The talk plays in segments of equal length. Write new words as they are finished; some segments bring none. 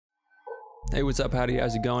Hey, what's up? Howdy,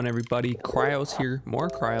 how's it going, everybody? Kryoz here,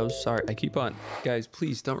 moreKryoz. Sorry, I keep on. Guys,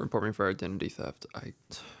 please don't report me for identity theft. I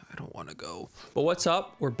don't want to go. But what's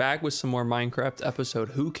up? We're back with some more Minecraft episode.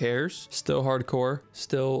 Who cares? Still hardcore.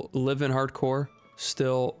 Still living hardcore.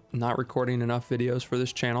 Still not recording enough videos for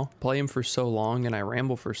this channel. Play them for so long and I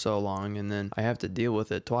ramble for so long, and then I have to deal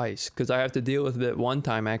with it twice. Because I have to deal with it one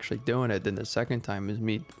time actually doing it, then the second time is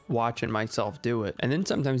me watching myself do it. And then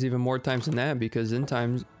sometimes even more times than that, because then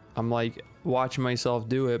times I'm like watching myself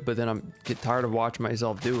do it, but then I get tired of watching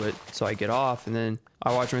myself do it, so I get off and then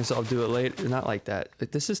I watch myself do it later. Not like that.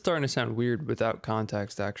 Like, this is starting to sound weird without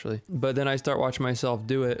context actually. But then I start watching myself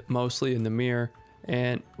do it mostly in the mirror.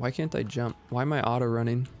 And why can't I jump? Why am I auto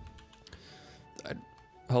running?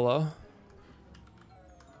 Hello?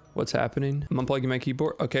 What's happening? I'm unplugging my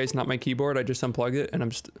keyboard. Okay, it's not my keyboard. I just unplugged it and I'm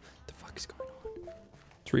what the fuck is going on?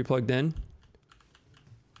 It's replugged in.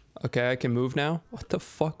 Okay, I can move now. What the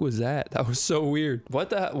fuck was that? That was so weird.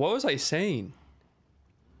 What was I saying?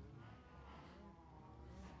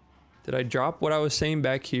 Did I drop what I was saying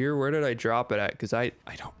back here? Where did I drop it at? Because I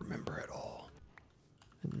don't remember at all.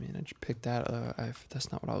 I mean, I just picked that.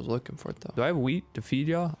 That's not what I was looking for, though. Do I have wheat to feed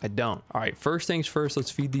y'all? I don't. All right, first things first,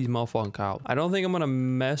 let's feed these motherfucking cows. I don't think I'm going to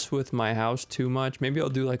mess with my house too much. Maybe I'll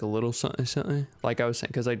do like a little something. Like I was saying,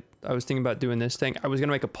 because I was thinking about doing this thing. I was going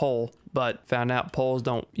to make a poll, but found out polls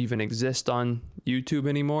don't even exist on YouTube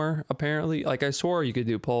anymore, apparently. Like, I swore you could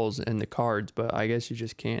do polls in the cards, but I guess you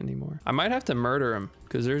just can't anymore. I might have to murder them,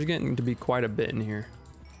 because there's getting to be quite a bit in here.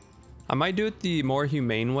 I might do it the more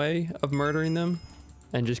humane way of murdering them,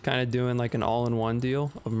 and just kind of doing like an all-in-one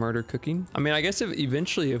deal of murder cooking. I mean, I guess if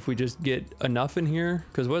eventually if we just get enough in here,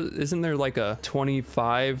 because isn't there like a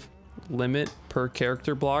 25 limit per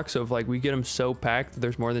character block? So if like we get them so packed that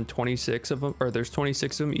there's more than 26 of them, or there's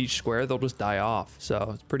 26 of them each square, they'll just die off.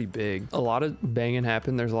 So it's pretty big. A lot of banging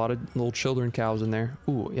happened. There's a lot of little children cows in there.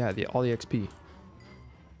 Ooh, yeah, all the XP.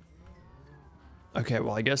 Okay,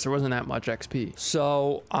 well, I guess there wasn't that much XP.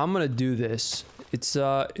 So I'm gonna do this. It's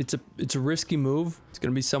a risky move. It's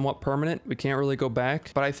gonna be somewhat permanent. We can't really go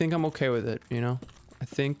back, but I think I'm okay with it, you know? I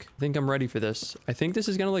think I'm ready for this. I think this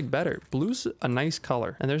is gonna look better. Blue's a nice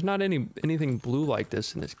color, and there's not anything blue like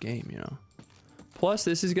this in this game, you know? Plus,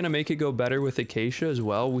 this is gonna make it go better with acacia as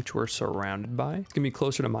well, which we're surrounded by. It's gonna be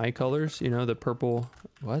closer to my colors, you know, the purple,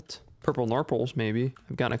 what? Purple Norpals, maybe.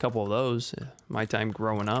 I've gotten a couple of those my time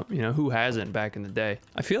growing up. You know, who hasn't back in the day?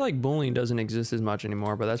 I feel like bullying doesn't exist as much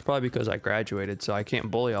anymore, but that's probably because I graduated, so I can't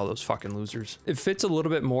bully all those fucking losers. It fits a little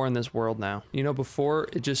bit more in this world now. You know, before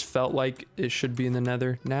it just felt like it should be in the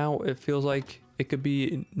nether. Now it feels like it could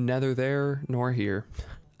be neither there nor here.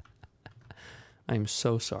 I am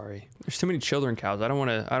so sorry. There's too many children cows. I don't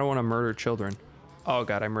want to murder children. Oh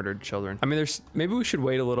god, I murdered children. I mean, maybe we should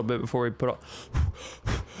wait a little bit before we put all...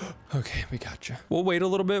 Okay, we gotcha. We'll wait a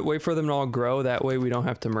little bit, wait for them to all grow. That way we don't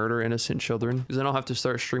have to murder innocent children. Because then I'll have to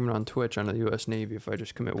start streaming on Twitch under the US Navy if I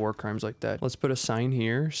just commit war crimes like that. Let's put a sign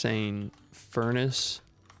here saying furnace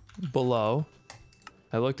below.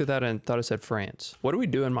 I looked at that and thought it said France. What do we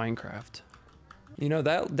do in Minecraft? You know,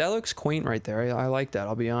 that looks quaint right there. I like that,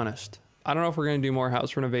 I'll be honest. I don't know if we're going to do more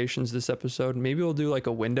house renovations this episode. Maybe we'll do like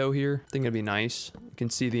a window here. I think it'd be nice. You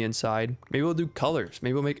can see the inside. Maybe we'll do colors.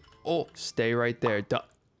 Maybe we'll make... Oh, stay right there.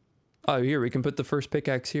 Oh, here, we can put the first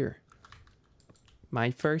pickaxe here.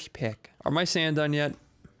 My first pick. Are my sand done yet?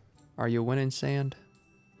 Are you winning sand?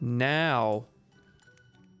 Now.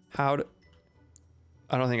 I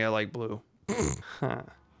don't think I like blue. Huh.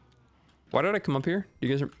 Why did I come up here? Do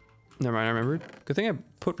you guys... Never mind, I remembered. Good thing I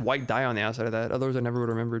put white dye on the outside of that. Otherwise, I never would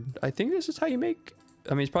have remembered. I think this is how you make...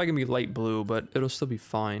 I mean, it's probably going to be light blue, but it'll still be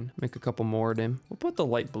fine. Make a couple more of them. We'll put the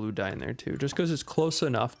light blue dye in there, too. Just because it's close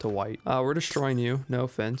enough to white. We're destroying you. No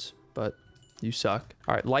offense, but you suck.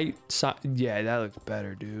 All right, light... Yeah, that looks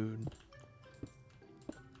better, dude.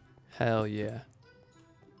 Hell yeah.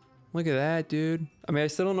 Look at that, dude. I mean, I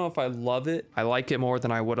still don't know if I love it. I like it more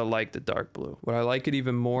than I would have liked the dark blue. Would I like it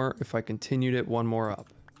even more if I continued it one more up?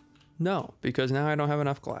 No, because now I don't have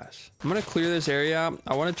enough glass. I'm gonna clear this area out.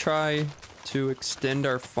 I want to try to extend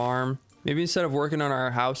our farm. Maybe instead of working on our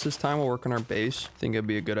house this time, we'll work on our base. I think it'd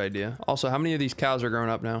be a good idea. Also, how many of these cows are growing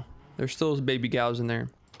up now? There's still baby cows in there.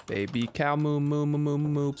 Baby cow, moo, moo, moo, moo,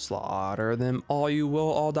 moo. Slaughter them all, you will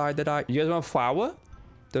all die to die. You guys want flour?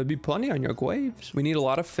 There'll be plenty on your graves. We need a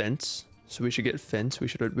lot of fence. So we should get fence. We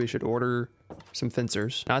should order some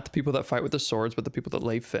fencers. Not the people that fight with the swords, but the people that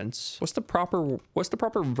lay fence. What's the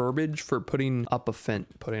proper verbiage for putting up a fence?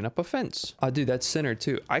 Putting up a fence. Oh, dude, that's center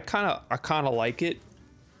too. I kind of like it.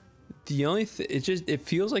 The only thing, it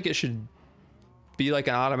feels like it should be like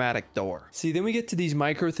an automatic door. See, then we get to these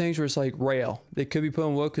micro things where it's like rail. They could be put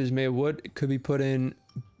in wood because it's made of wood. It could be put in...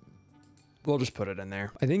 We'll just put it in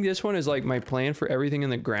there. I think this one is like my plan for everything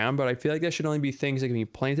in the ground, but I feel like that should only be things that can be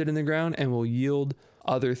planted in the ground and will yield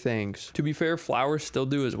other things. To be fair, flowers still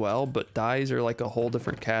do as well, but dyes are like a whole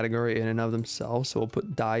different category in and of themselves. So we'll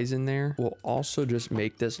put dyes in there. We'll also just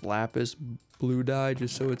make this lapis blue dye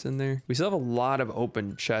just so it's in there. We still have a lot of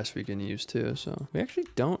open chests we can use too. So we actually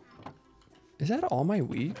don't... Is that all my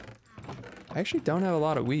wheat? I actually don't have a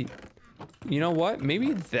lot of wheat. You know what?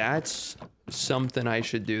 Maybe that's something I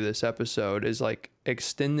should do this episode, is like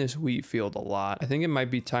extend this wheat field a lot. I think it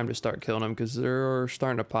might be time to start killing them because they're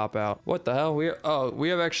starting to pop out. What the hell? We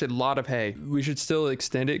have actually a lot of hay. We should still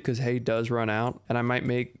extend it because hay does run out, and I might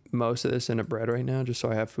make most of this into bread right now just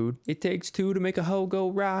so I have food. It takes two to make a hoe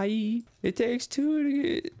go right. It takes two to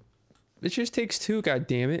get... It just takes two, god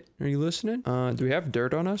damn it. Are you listening? Do we have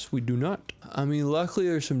dirt on us? We do not. I mean, luckily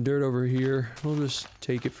there's some dirt over here. We'll just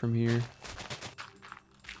take it from here.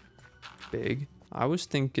 Big. I was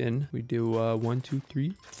thinking we do 1, 2,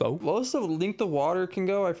 3, 4. What was the length the water can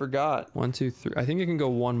go? I forgot. 1, 2, 3. I think it can go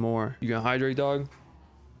one more. You gonna hydrate, dog?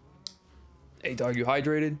 Hey, dog, you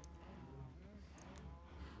hydrated?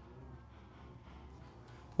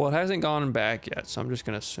 Well, it hasn't gone back yet, so I'm just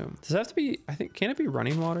gonna assume. Does it have to be, I think, can it be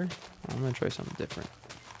running water? I'm gonna try something different.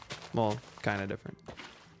 Well, kind of different.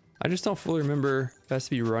 I just don't fully remember if it has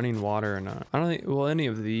to be running water or not. I don't think, will any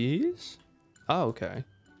of these? Oh, okay.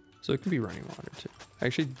 So it could be running water too. I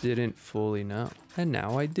actually didn't fully know. And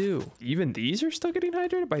now I do. Even these are still getting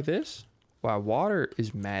hydrated by this? Wow, water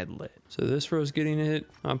is mad lit. So this row's getting hit.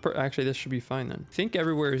 Actually, this should be fine then. I think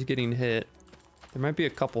everywhere is getting hit. There might be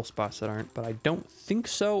a couple spots that aren't, but I don't think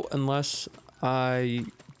so unless I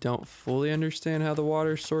don't fully understand how the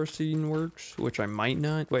water sourcing works, which I might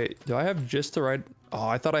not. Wait, do I have just the right... Oh,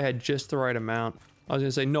 I thought I had just the right amount. I was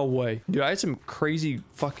gonna say, no way. Dude, I had some crazy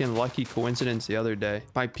fucking lucky coincidence the other day.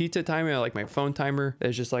 My pizza timer, like my phone timer,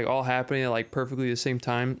 is just like all happening at like perfectly the same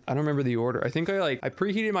time. I don't remember the order. I think I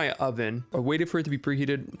preheated my oven, or waited for it to be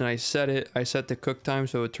preheated, and I set the cook time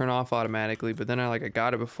so it would turn off automatically, but then I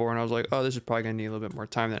got it before and I was like, oh, this is probably gonna need a little bit more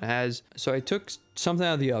time than it has. So I took something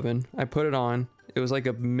out of the oven, I put it on. It was like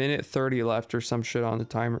 1:30 left or some shit on the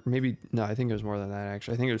timer. Maybe, no, I think it was more than that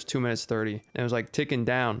actually. I think it was 2:30. And it was like ticking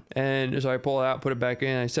down. And so I pull it out, put it back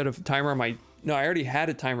in. I set a timer on my, no, I already had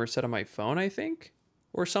a timer set on my phone, I think,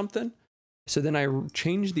 or something. So then I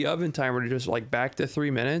changed the oven timer to just like back to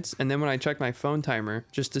 3 minutes. And then when I checked my phone timer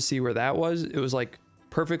just to see where that was, it was like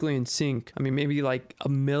perfectly in sync. I mean, maybe like a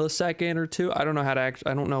millisecond or two. I don't know how to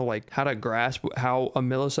I don't know like how to grasp how a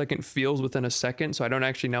millisecond feels within a second. So I don't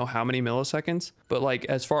actually know how many milliseconds, but like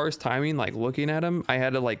as far as timing, like looking at them, I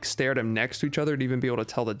had to like stare at them next to each other to even be able to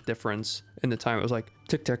tell the difference in the time. It was like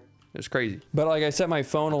tick, tick. It was crazy. But like I set my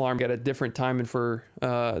phone alarm at a different time and for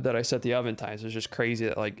that I set the oven times. It's just crazy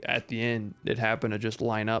that like at the end, it happened to just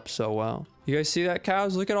line up so well. You guys see that,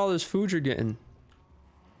 cows? Look at all this food you're getting.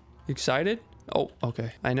 You excited? Oh,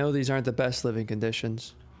 okay. I know these aren't the best living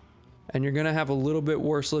conditions. And you're gonna have a little bit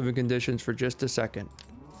worse living conditions for just a second.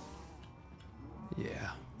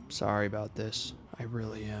 Yeah, sorry about this. I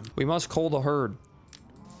really am. We must cull the herd.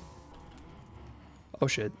 Oh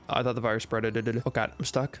shit, I thought the virus spread it. Oh god, I'm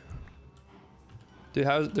stuck.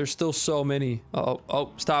 Dude, there's still so many.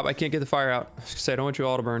 Oh, stop, I can't get the fire out. I was gonna say, I don't want you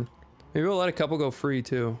all to burn. Maybe we'll let a couple go free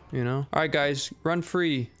too, you know? All right, guys, run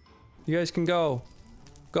free. You guys can go.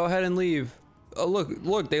 Go ahead and leave. Oh,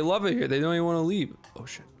 look, they love it here. They don't even want to leave. Oh,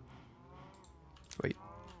 shit. Wait.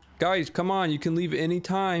 Guys, come on. You can leave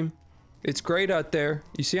anytime. It's great out there.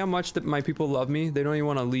 You see how much that my people love me? They don't even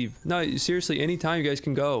want to leave. No, seriously, anytime you guys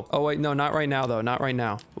can go. Oh, wait, no, not right now, though. Not right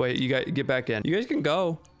now. Wait, you guys get back in. You guys can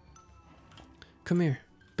go. Come here.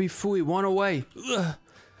 Be fooey. One away. Ugh.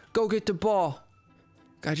 Go get the ball.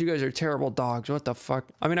 God, you guys are terrible dogs. What the fuck?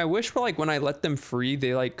 I mean, I wish for like when I let them free,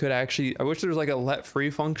 they like could actually, I wish there was like a let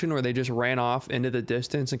free function where they just ran off into the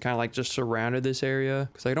distance and kind of like just surrounded this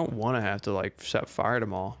area. Cause I don't want to have to like set fire to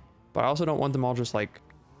them all, but I also don't want them all just like,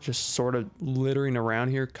 just sort of littering around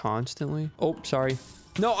here constantly. Oh, sorry.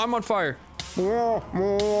 No, I'm on fire.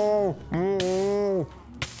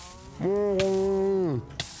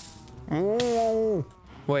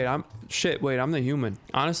 Wait, I'm the human.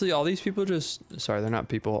 Honestly, all these people just, sorry, they're not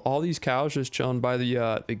people. All these cows just chilling by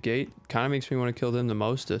the gate kind of makes me want to kill them the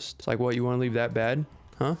mostest. It's like, what, you want to leave that bad?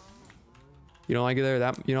 Huh? You don't like it there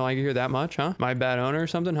you don't like it here that much, huh? My bad owner or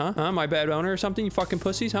something, huh? Huh? My bad owner or something, you fucking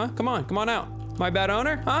pussies, huh? Come on out. My bad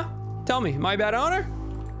owner, huh? Tell me, my bad owner?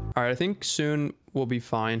 All right, I think soon we'll be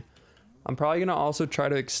fine. I'm probably gonna also try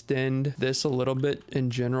to extend this a little bit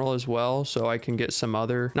in general as well, so I can get some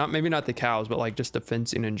other, maybe not the cows, but like just the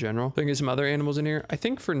fencing in general. So I can get some other animals in here. I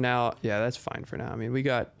think for now, yeah, that's fine for now. I mean, we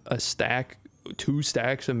got a stack, 2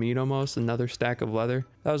 stacks of meat almost, another stack of leather.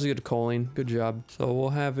 That was a good choline, good job. So we'll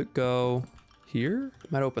have it go here.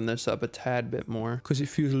 Might open this up a tad bit more because it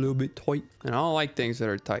feels a little bit tight, and I don't like things that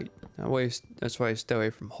are tight. That's why I stay away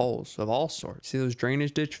from holes of all sorts. See those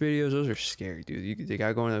drainage ditch videos? Those are scary, dude. You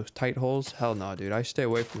gotta go in those tight holes? Hell no, dude. I stay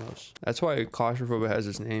away from those. That's why claustrophobia has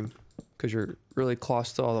its name, because you're really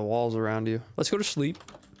close to all the walls around you. Let's go to sleep,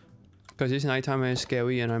 because it's nighttime and it's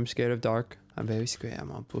scary, and I'm scared of dark. I'm very scared. I'm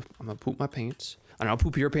gonna poop my pants, and I'll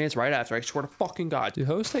poop your pants right after. I swear to fucking God. Do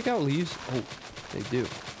hoes take out leaves? Oh, they do.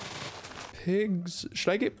 Pigs.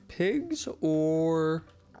 Should I get pigs or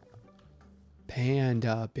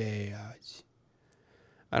panda bears?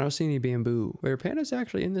 I don't see any bamboo. Wait, are pandas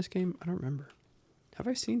actually in this game? I don't remember. Have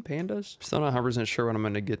I seen pandas? Still not 100% sure when I'm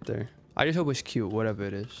gonna get there. I just hope it's cute, whatever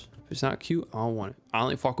it is. If it's not cute, I don't want it. I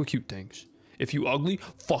only fuck with cute things. If you ugly,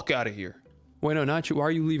 fuck out of here. Wait, no, not you. Why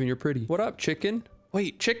are you leaving? You're pretty. What up, chicken?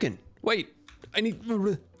 Wait, chicken. Wait, I need...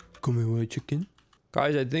 Come here, chicken.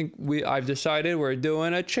 Guys, I think I've decided we're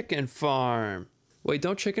doing a chicken farm. Wait,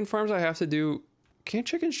 don't chicken farms I have to do... Can't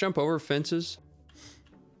chickens jump over fences?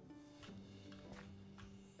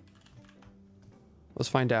 Let's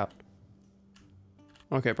find out.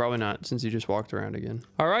 Okay, probably not, since you just walked around again.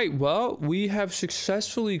 All right, well, we have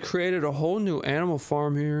successfully created a whole new animal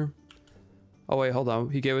farm here. Oh, wait, hold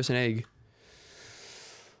on. He gave us an egg.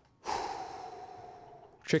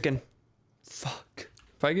 Chicken. Fuck.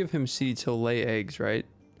 If I give him seeds, he'll lay eggs, right?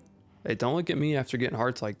 Hey, don't look at me after getting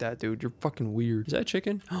hearts like that, dude. You're fucking weird. Is that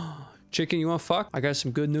chicken? Chicken, you wanna fuck? I got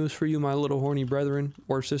some good news for you, my little horny brethren,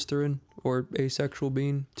 or sisterin, or asexual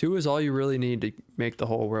being. 2 is all you really need to make the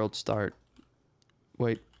whole world start.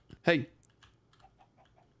 Wait. Hey.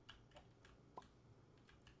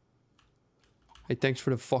 Hey, thanks for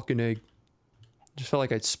the fucking egg. Just felt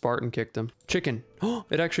like I'd Spartan kicked him. Chicken. Oh,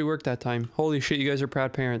 it actually worked that time. Holy shit, you guys are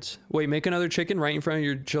proud parents. Wait, make another chicken right in front of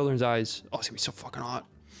your children's eyes. Oh, it's gonna be so fucking hot.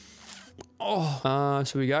 Oh.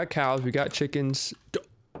 So we got cows, we got chickens.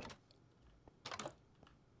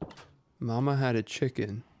 Mama had a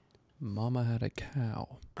chicken. Mama had a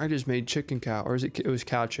cow. I just made chicken cow, or it was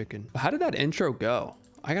cow chicken. How did that intro go?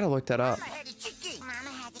 I gotta look that up.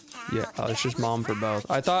 Yeah, it's just mom for both.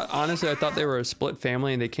 Honestly, I thought they were a split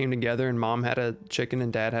family and they came together and mom had a chicken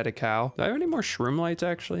and dad had a cow. Do I have any more shroom lights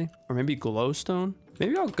actually? Or maybe glowstone?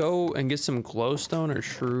 Maybe I'll go and get some glowstone or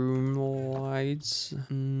shroom lights.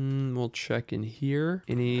 We'll check in here.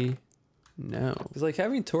 No. It's like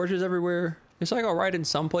having torches everywhere. It's like alright in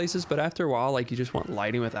some places, but after a while, like you just want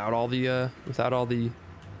lighting without all the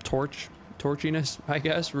torchiness, I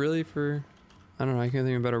guess, really, for... I don't know, I can't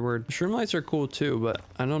think of a better word. Shroom lights are cool too, but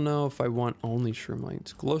I don't know if I want only shroom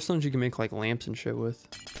lights. Glowstones you can make like lamps and shit with.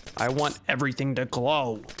 I want everything to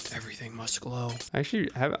glow. Everything must glow. Actually,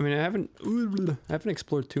 I haven't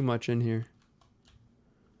explored too much in here.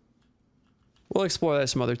 We'll explore that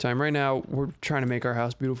some other time. Right now, we're trying to make our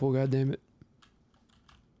house beautiful, god damn it.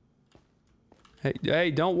 Hey,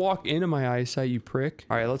 don't walk into my eyesight, you prick.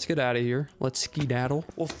 All right, let's get out of here. Let's skedaddle.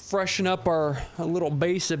 We'll freshen up our little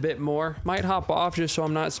base a bit more. Might hop off just so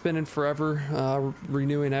I'm not spinning forever,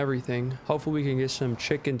 renewing everything. Hopefully we can get some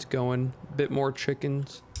chickens going, a bit more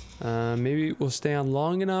chickens. Maybe we'll stay on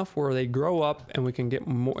long enough where they grow up and we can get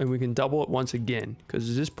more and we can double it once again. Because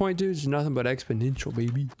at this point, dude, it's nothing but exponential,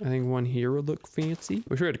 baby. I think one here would look fancy.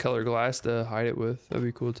 Wish we had color glass to hide it with. That'd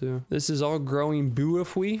be cool too. This is all growing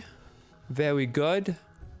beautifully. Very good.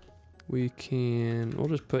 We'll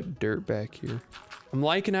just put dirt back here. I'm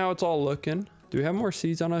liking how it's all looking. Do we have more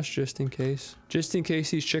seeds on us just in case? Just in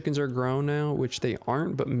case these chickens are grown now, which they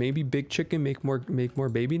aren't, but maybe big chicken make more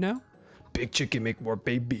baby now? Big chicken make more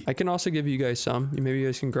baby. I can also give you guys some. Maybe you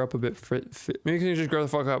guys can grow up a bit maybe you can just grow the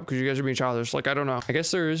fuck up because you guys are being childish. Like, I don't know. I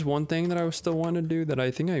guess there is one thing that I was still wanting to do that I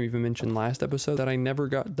think I even mentioned last episode that I never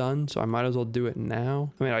got done. So I might as well do it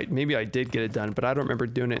now. I mean, maybe I did get it done, but I don't remember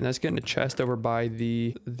doing it. And that's getting a chest over by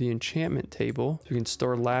the enchantment table. So we can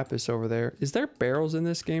store lapis over there. Is there barrels in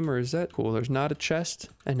this game or is that cool? There's not a chest.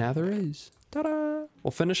 And now there is. Ta-da!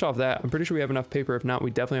 We'll finish off that. I'm pretty sure we have enough paper. If not,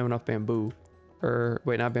 we definitely have enough bamboo. Or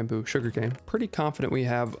wait, not bamboo, sugarcane. Pretty confident we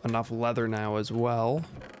have enough leather now as well.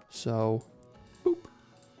 So, boop.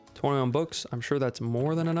 21 books. I'm sure that's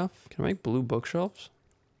more than enough. Can I make blue bookshelves?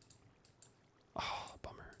 Oh,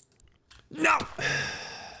 bummer. No! I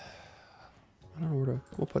don't know where to...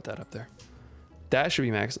 We'll put that up there. That should be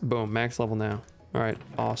max. Boom, max level now. All right,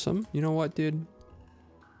 awesome. You know what, dude?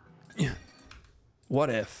 Yeah. What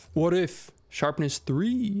if? What if? Sharpness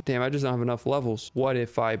 3. Damn, I just don't have enough levels. What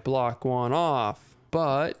if I block one off?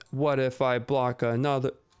 But what if I block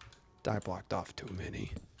another? I blocked off too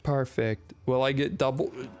many. Perfect. Will I get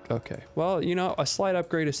double? Okay. Well, you know, a slight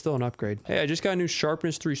upgrade is still an upgrade. Hey, I just got a new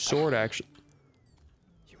Sharpness 3 sword, actually.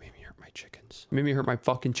 You made me hurt my chickens. You made me hurt my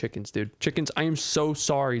fucking chickens, dude. Chickens, I am so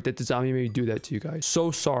sorry that the zombie made me do that to you guys. So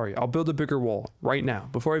sorry. I'll build a bigger wall right now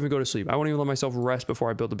before I even go to sleep. I won't even let myself rest before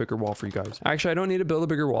I build a bigger wall for you guys. Actually, I don't need to build a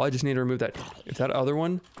bigger wall. I just need to remove that. If that other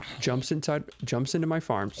one jumps into my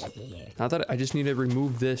farms. Not that I just need to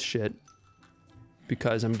remove this shit.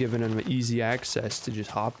 Because I'm giving him easy access to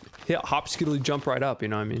just hop skiddly jump right up, you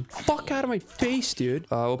know what I mean? Fuck out of my face, dude.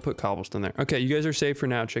 We'll put cobblestone there. Okay, you guys are safe for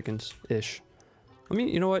now, chickens-ish. I mean,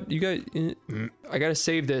 you know what? You guys, I gotta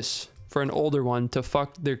save this for an older one to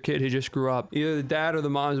fuck their kid who just grew up. Either the dad or the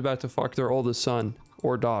mom's about to fuck their oldest son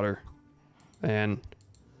or daughter. And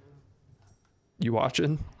you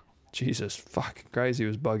watching? Jesus, fuck. Crazy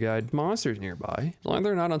was bug-eyed. Monsters nearby. As long as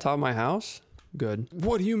they're not on top of my house, good.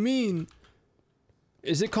 What do you mean?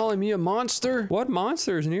 Is it calling me a monster? What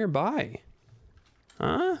monster is nearby?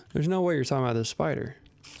 Huh? There's no way you're talking about this spider.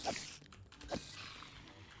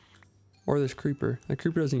 Or this creeper. That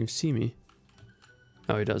creeper doesn't even see me.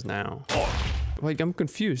 Oh, he does now. Like, I'm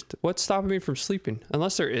confused. What's stopping me from sleeping?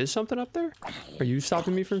 Unless there is something up there? Are you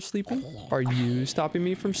stopping me from sleeping? Are you stopping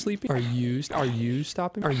me from sleeping? Are you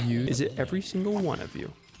stopping? Is it every single one of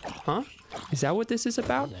you? Huh? Is that what this is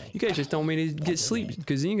about? You guys just don't want me to get sleep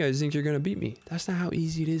because you guys think you're gonna beat me. That's not how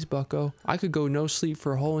easy it is, bucko. I could go no sleep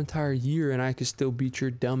for a whole entire year and I could still beat your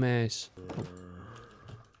dumb ass.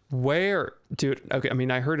 Where? Dude, okay, I mean,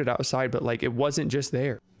 I heard it outside, but like, it wasn't just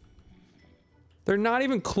there. They're not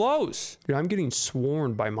even close. Dude, I'm getting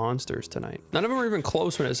swarmed by monsters tonight. None of them were even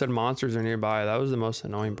close when it said monsters are nearby. That was the most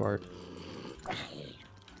annoying part.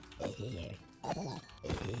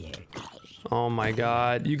 Oh my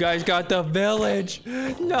god, you guys got the village.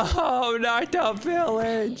 No, not the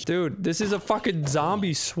village. Dude, this is a fucking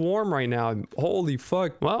zombie swarm right now. Holy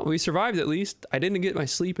fuck. Well, we survived at least. I didn't get my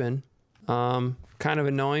sleep in. Kind of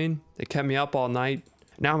annoying. They kept me up all night.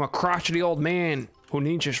 Now I'm a crotchety old man who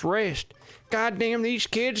needs his rest. God damn these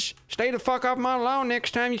kids. Stay the fuck off my lawn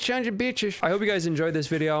next time, you sons of bitches. I hope you guys enjoyed this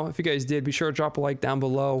video. If you guys did, be sure to drop a like down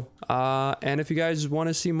below. And if you guys want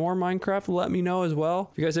to see more Minecraft, let me know as well.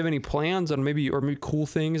 If you guys have any plans on maybe cool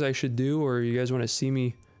things I should do, or you guys want to see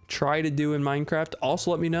me try to do in Minecraft,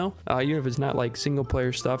 also let me know. Even if it's not like single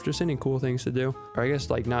player stuff, just any cool things to do. Or I guess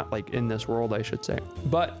like not like in this world, I should say.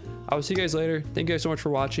 But I will see you guys later. Thank you guys so much for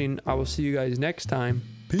watching. I will see you guys next time.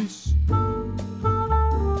 Peace.